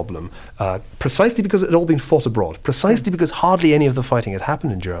belief problem, precisely because it had all been fought abroad, precisely because hardly any of the fighting had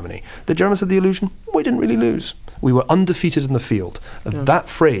happened in Germany, the Germans had the illusion, we didn't really lose. We were undefeated in the field. And that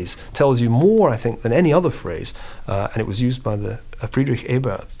phrase tells you more, I think, than any other phrase, and it was used by the Friedrich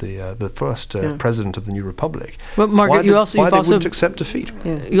Ebert, the first president of the New Republic. Well, Margaret, they wouldn't accept defeat.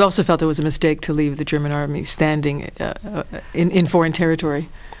 Yeah. You also felt there was a mistake to leave the German army standing in foreign territory.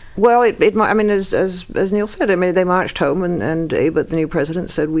 Well, I mean, as Neil said, I mean, they marched home, and Ebert, the new president,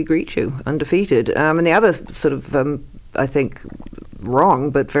 said, "We greet you, undefeated." And the other sort of, I think,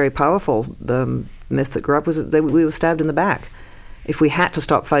 wrong but very powerful myth that grew up was that we were stabbed in the back. If we had to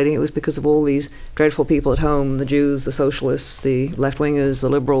stop fighting, it was because of all these dreadful people at home, the Jews, the socialists, the left-wingers, the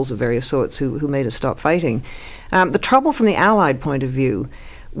liberals of various sorts who made us stop fighting. The trouble from the Allied point of view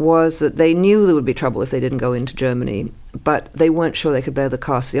was that they knew there would be trouble if they didn't go into Germany, but they weren't sure they could bear the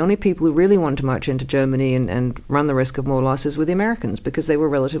costs. The only people who really wanted to march into Germany and run the risk of more losses were the Americans, because they were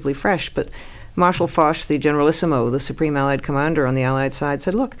relatively fresh. But Marshal Foch, the Generalissimo, the Supreme Allied Commander on the Allied side,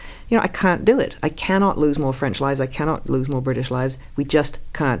 said, look, I can't do it. I cannot lose more French lives. I cannot lose more British lives. We just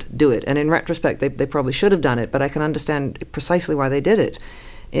can't do it. And in retrospect, they probably should have done it, but I can understand precisely why they did it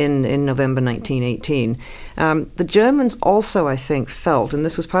in November 1918. The Germans also, I think, felt, and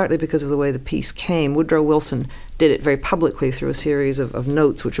this was partly because of the way the peace came, Woodrow Wilson did it very publicly through a series of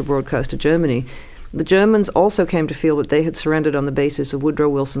notes which were broadcast to Germany. The Germans also came to feel that they had surrendered on the basis of Woodrow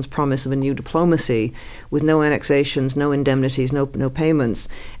Wilson's promise of a new diplomacy with no annexations, no indemnities, no payments,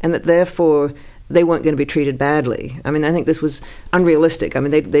 and that therefore they weren't going to be treated badly. I mean, I think this was unrealistic. I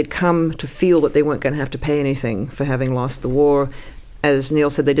mean, they'd come to feel that they weren't going to have to pay anything for having lost the war. As Neil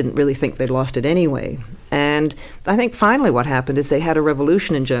said, they didn't really think they'd lost it anyway. And I think finally what happened is they had a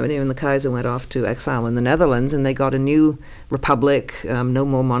revolution in Germany, and the Kaiser went off to exile in the Netherlands, and they got a new republic, no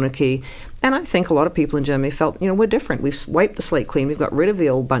more monarchy. And I think a lot of people in Germany felt, we're different. We've wiped the slate clean. We've got rid of the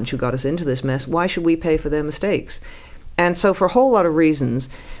old bunch who got us into this mess. Why should we pay for their mistakes? And so for a whole lot of reasons,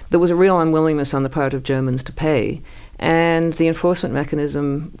 there was a real unwillingness on the part of Germans to pay. And the enforcement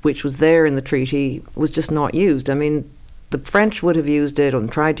mechanism, which was there in the treaty, was just not used. I mean, the French would have used it and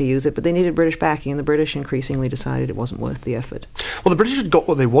tried to use it, but they needed British backing, and the British increasingly decided it wasn't worth the effort. Well, the British had got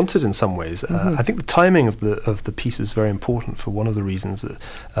what they wanted in some ways. I think the timing of the peace is very important for one of the reasons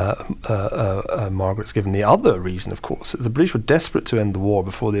that Margaret's given. The other reason, of course, the British were desperate to end the war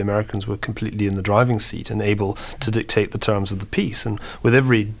before the Americans were completely in the driving seat and able to dictate the terms of the peace. And with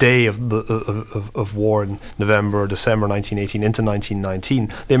every day of war in November or December 1918 into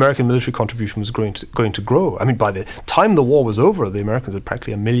 1919, the American military contribution was going to grow. I mean, by the time the war was over, the Americans had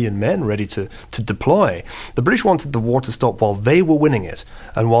practically 1 million men ready to deploy. The British wanted the war to stop while they were winning it,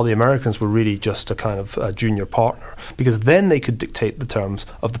 and while the Americans were really just a kind of junior partner, because then they could dictate the terms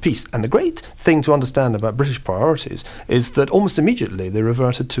of the peace. And the great thing to understand about British priorities is that almost immediately they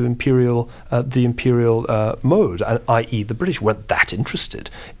reverted to the imperial mode, i.e. the British weren't that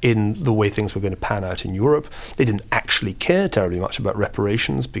interested in the way things were going to pan out in Europe. They didn't actually care terribly much about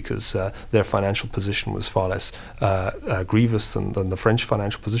reparations because their financial position was far less grievous than the French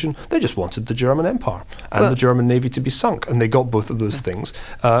financial position. They just wanted the German Empire and the German Navy to be sunk, and they got both of those things.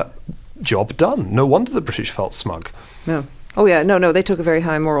 Job done. No wonder the British felt smug. No. Oh, yeah, no, they took a very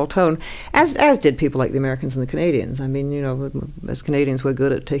high moral tone, as did people like the Americans and the Canadians. I mean, as Canadians, we're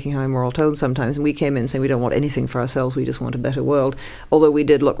good at taking high moral tone sometimes, and we came in saying we don't want anything for ourselves, we just want a better world, although we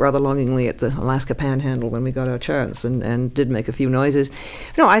did look rather longingly at the Alaska Panhandle when we got our chance and did make a few noises.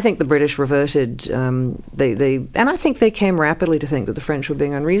 I think the British reverted, and I think they came rapidly to think that the French were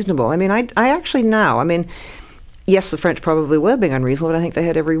being unreasonable. I mean, I actually now, yes, the French probably were being unreasonable, but I think they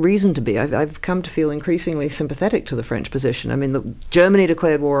had every reason to be. I've come to feel increasingly sympathetic to the French position. I mean, Germany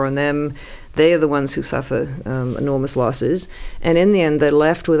declared war on them. They are the ones who suffer enormous losses. And in the end, they're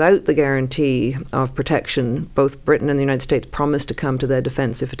left without the guarantee of protection. Both Britain and the United States promised to come to their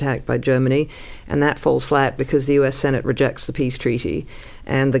defense if attacked by Germany. And that falls flat because the U.S. Senate rejects the peace treaty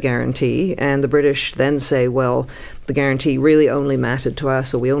and the guarantee. And the British then say, well, the guarantee really only mattered to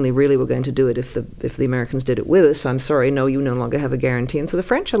us, or we only really were going to do it if the Americans did it with us. I'm sorry, no, you no longer have a guarantee. And so the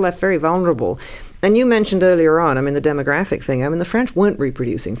French are left very vulnerable. And you mentioned earlier on, the demographic thing. The French weren't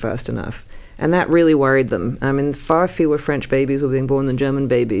reproducing fast enough. And that really worried them. Far fewer French babies were being born than German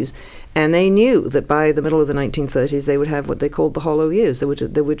babies. And they knew that by the middle of the 1930s, they would have what they called the hollow years. There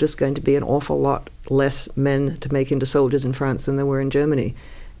were just going to be an awful lot less men to make into soldiers in France than there were in Germany.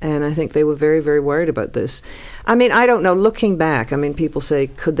 And I think they were very, very worried about this. I don't know. Looking back, people say,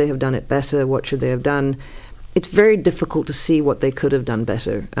 could they have done it better? What should they have done? it's very difficult to see what they could have done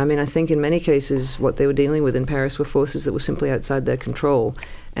better. I mean, I think in many cases what they were dealing with in Paris were forces that were simply outside their control.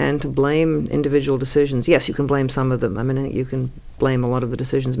 And to blame individual decisions, yes, you can blame some of them. I mean, I think you can blame a lot of the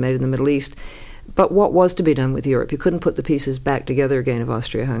decisions made in the Middle East. But what was to be done with Europe? You couldn't put the pieces back together again of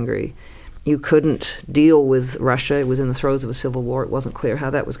Austria-Hungary. You couldn't deal with Russia. It was in the throes of a civil war. It wasn't clear how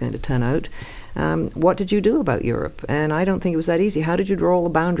that was going to turn out. What did you do about Europe? And I don't think it was that easy. How did you draw all the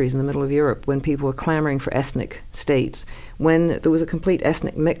boundaries in the middle of Europe when people were clamoring for ethnic states, when there was a complete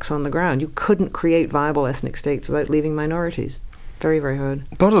ethnic mix on the ground? You couldn't create viable ethnic states without leaving minorities. Very, very hard.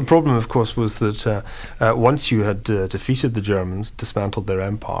 Part of the problem, of course, was that once you had defeated the Germans, dismantled their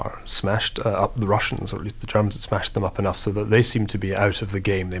empire, smashed up the Russians, or at least the Germans had smashed them up enough so that they seemed to be out of the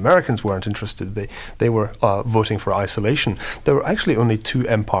game. The Americans weren't interested. They were voting for isolation. There were actually only two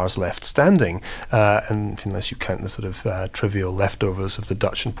empires left standing, and unless you count the sort of trivial leftovers of the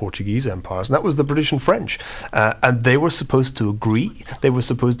Dutch and Portuguese empires, and that was the British and French. And they were supposed to agree. They were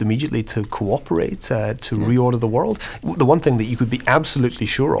supposed immediately to cooperate, to reorder the world. The one thing that you could be absolutely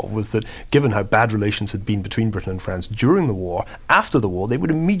sure of was that given how bad relations had been between Britain and France during the war, after the war they would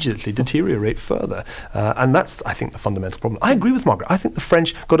immediately deteriorate further. And that's, I think, the fundamental problem. I agree with Margaret. I think the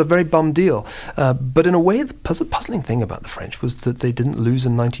French got a very bum deal. But in a way, the puzzling thing about the French was that they didn't lose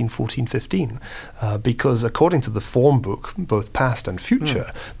in 1914-15 because according to the form book, both past and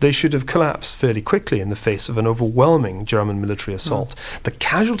future, they should have collapsed fairly quickly in the face of an overwhelming German military assault. The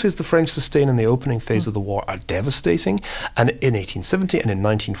casualties the French sustain in the opening phase of the war are devastating, and in 1870 and in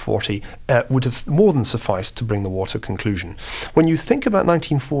 1940 would have more than sufficed to bring the war to a conclusion. When you think about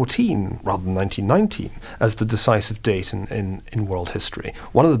 1914 rather than 1919 as the decisive date in world history,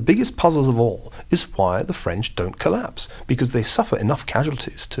 one of the biggest puzzles of all is why the French don't collapse, because they suffer enough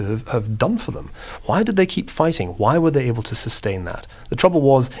casualties to have done for them. Why did they keep fighting? Why were they able to sustain that? The trouble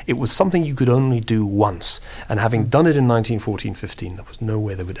was, it was something you could only do once, and having done it in 1914-15, there was no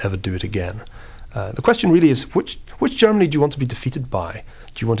way they would ever do it again. The question really is, which Germany do you want to be defeated by?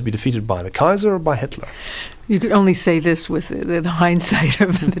 Do you want to be defeated by the Kaiser or by Hitler? You could only say this with the hindsight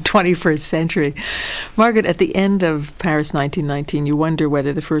of the 21st century. Margaret, at the end of Paris 1919, you wonder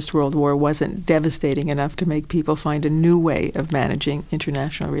whether the First World War wasn't devastating enough to make people find a new way of managing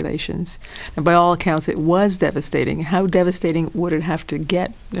international relations. And by all accounts, it was devastating. How devastating would it have to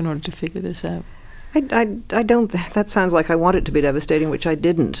get in order to figure this out? I don't. That sounds like I want it to be devastating, which I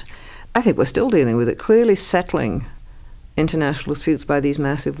didn't. I think we're still dealing with it. Clearly settling international disputes by these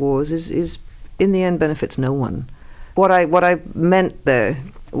massive wars is in the end benefits no one. What I meant there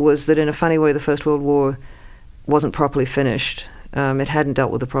was that in a funny way the First World War wasn't properly finished. It hadn't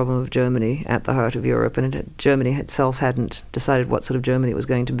dealt with the problem of Germany at the heart of Europe, and Germany itself hadn't decided what sort of Germany it was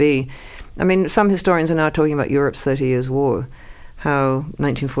going to be. I mean, some historians are now talking about Europe's 30 Years' War, how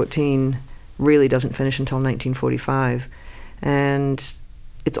 1914 really doesn't finish until 1945. And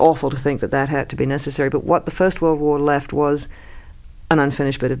it's awful to think that had to be necessary, but what the First World War left was an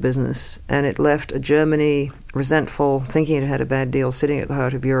unfinished bit of business, and it left a Germany resentful, thinking it had a bad deal, sitting at the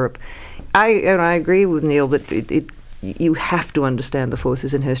heart of Europe. I agree with Neil that you have to understand the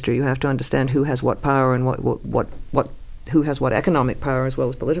forces in history. You have to understand who has what power and who has what economic power as well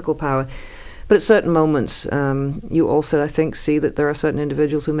as political power. But at certain moments, you also, I think, see that there are certain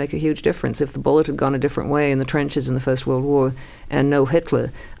individuals who make a huge difference. If the bullet had gone a different way in the trenches in the First World War and no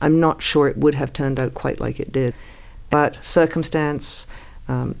Hitler, I'm not sure it would have turned out quite like it did. But circumstance,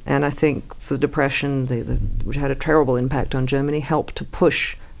 and I think the Depression, which had a terrible impact on Germany, helped to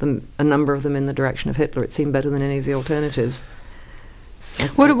push a number of them in the direction of Hitler. It seemed better than any of the alternatives.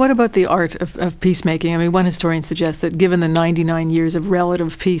 What about the art of peacemaking? I mean, one historian suggests that given the 99 years of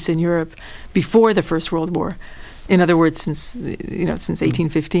relative peace in Europe before the First World War, in other words, since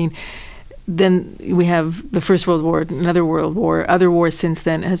 1815, then we have the First World War, another World War, other wars since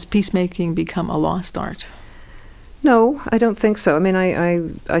then. Has peacemaking become a lost art? No, I don't think so. I mean,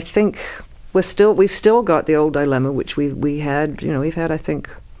 I think we've still got the old dilemma, which we've had, I think,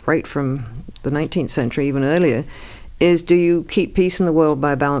 right from the 19th century, even earlier, is do you keep peace in the world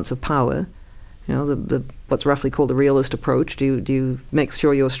by a balance of power? The what's roughly called the realist approach. Do you make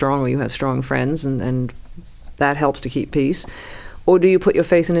sure you're strong or you have strong friends, and that helps to keep peace? Or do you put your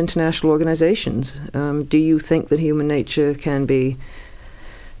faith in international organizations? Do you think that human nature can be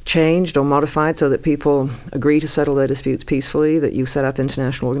changed or modified so that people agree to settle their disputes peacefully, that you set up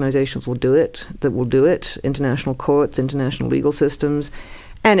international organizations will do it, international courts, international legal systems,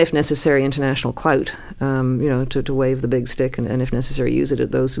 and if necessary, international clout, to wave the big stick and if necessary, use it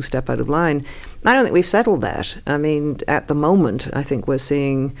at those who step out of line. I don't think we've settled that. I mean, at the moment, I think we're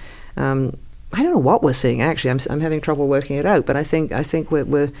seeing I don't know what we're seeing, actually. I'm having trouble working it out, but I think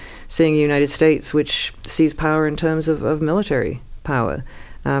we're seeing a United States which sees power in terms of military power,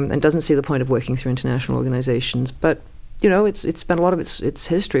 and doesn't see the point of working through international organizations. But, it's spent a lot of its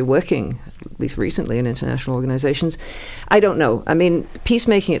history working, at least recently, in international organizations. I don't know. I mean,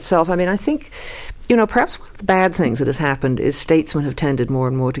 peacemaking itself, I think, perhaps one of the bad things that has happened is statesmen have tended more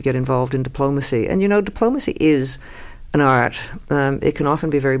and more to get involved in diplomacy. And, diplomacy is an art. It can often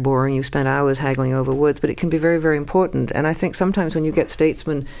be very boring. You spend hours haggling over words, but it can be very, very important. And I think sometimes when you get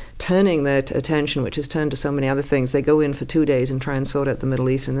statesmen turning their attention, which is turned to so many other things, they go in for 2 days and try and sort out the Middle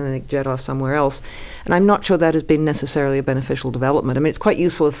East, and then they jet off somewhere else. And I'm not sure that has been necessarily a beneficial development. It's quite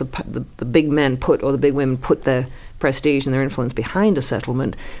useful if the big men or the big women put their prestige and their influence behind a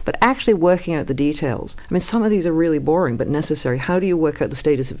settlement, but actually working out the details. Some of these are really boring but necessary. How do you work out the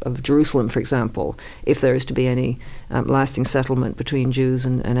status of Jerusalem, for example, if there is to be any lasting settlement between Jews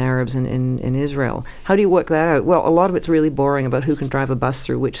and Arabs in Israel? How do you work that out? Well, a lot of it's really boring about who can drive a bus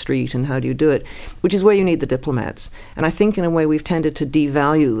through which street and how do you do it, which is where you need the diplomats. And I think in a way we've tended to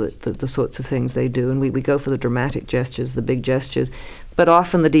devalue the sorts of things they do, and we go for the dramatic gestures, the big gestures, but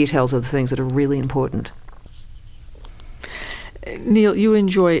often the details are the things that are really important. Neil, you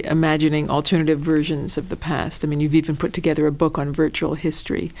enjoy imagining alternative versions of the past. You've even put together a book on virtual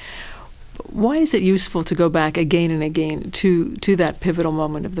history. Why is it useful to go back again and again to that pivotal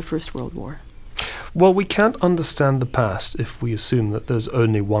moment of the First World War? Well, we can't understand the past if we assume that there's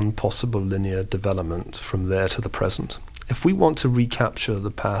only one possible linear development from there to the present. If we want to recapture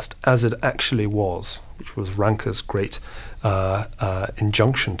the past as it actually was, which was Ranke's great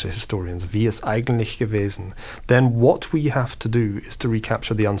injunction to historians, wie es eigentlich gewesen, then what we have to do is to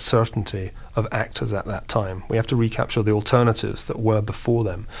recapture the uncertainty of actors at that time. We have to recapture the alternatives that were before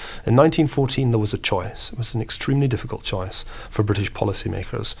them. In 1914, there was a choice. It was an extremely difficult choice for British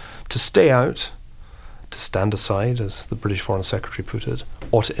policymakers to stay out, to stand aside, as the British Foreign Secretary put it,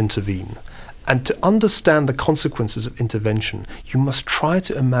 or to intervene. And to understand the consequences of intervention, you must try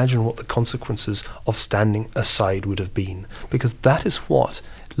to imagine what the consequences of standing aside would have been, because that is what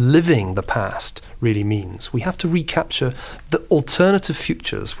living the past really means. We have to recapture the alternative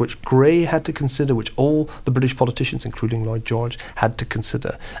futures which Grey had to consider, which all the British politicians, including Lloyd George, had to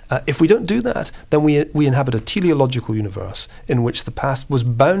consider. If we don't do that, then we inhabit a teleological universe in which the past was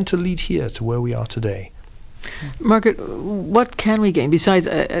bound to lead here to where we are today. Margaret, what can we gain besides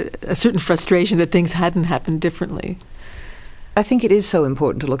a certain frustration that things hadn't happened differently? I think it is so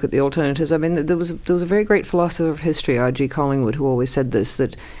important to look at the alternatives. There was a very great philosopher of history, R.G. Collingwood, who always said this,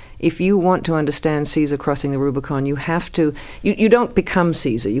 that if you want to understand Caesar crossing the Rubicon, you have to, you don't become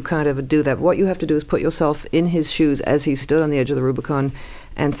Caesar. You can't ever do that. What you have to do is put yourself in his shoes as he stood on the edge of the Rubicon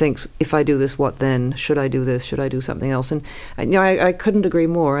and thinks, if I do this, what then? Should I do this? Should I do something else? And I couldn't agree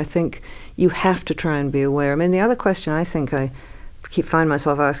more. I think you have to try and be aware. The other question I think I find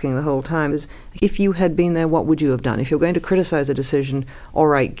myself asking the whole time is, if you had been there, what would you have done? If you're going to criticize a decision, all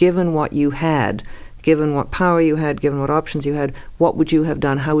right, given what you had, given what power you had, given what options you had, what would you have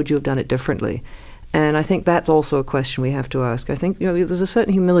done? How would you have done it differently? And I think that's also a question we have to ask. I think there's a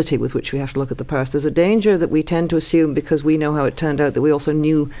certain humility with which we have to look at the past. There's a danger that we tend to assume, because we know how it turned out, that we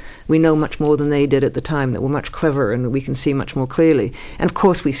know much more than they did at the time, that we're much cleverer and we can see much more clearly. And of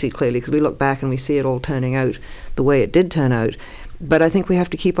course we see clearly, because we look back and we see it all turning out the way it did turn out. But I think we have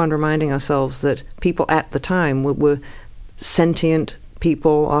to keep on reminding ourselves that people at the time were sentient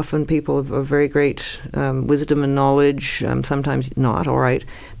people, often people of very great wisdom and knowledge, sometimes not, all right.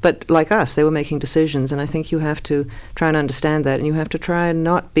 But like us, they were making decisions, and I think you have to try and understand that, and you have to try and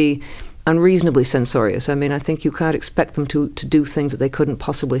not be unreasonably censorious. I think you can't expect them to do things that they couldn't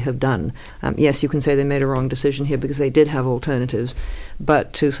possibly have done. Yes, you can say they made a wrong decision here because they did have alternatives,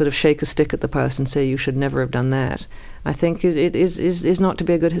 but to sort of shake a stick at the past and say you should never have done that, I think it is not to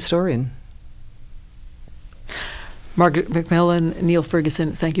be a good historian. Margaret Macmillan, Neil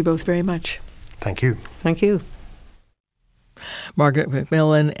Ferguson, thank you both very much. Thank you. Thank you. Margaret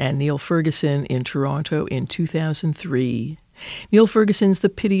Macmillan and Neil Ferguson in Toronto in 2003. Neil Ferguson's The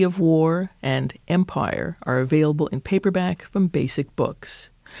Pity of War and Empire are available in paperback from Basic Books.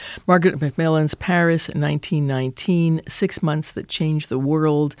 Margaret Macmillan's Paris 1919, 6 Months That Changed the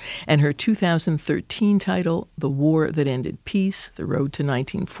World, and her 2013 title, The War That Ended Peace, The Road to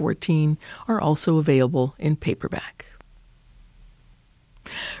 1914, are also available in paperback.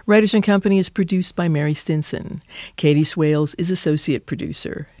 Writers & Company is produced by Mary Stinson. Katie Swales is associate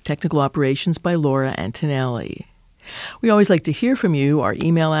producer. Technical operations by Laura Antonelli. We always like to hear from you. Our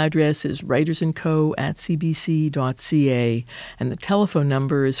email address is writersandco@cbc.ca, and the telephone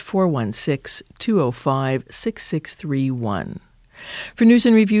number is 416-205-6631. For news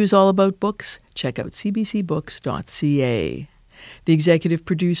and reviews all about books, check out cbcbooks.ca. The executive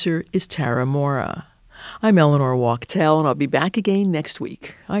producer is Tara Mora. I'm Eleanor Wachtel, and I'll be back again next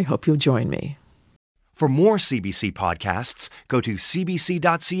week. I hope you'll join me. For more CBC podcasts, go to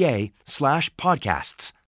cbc.ca/podcasts.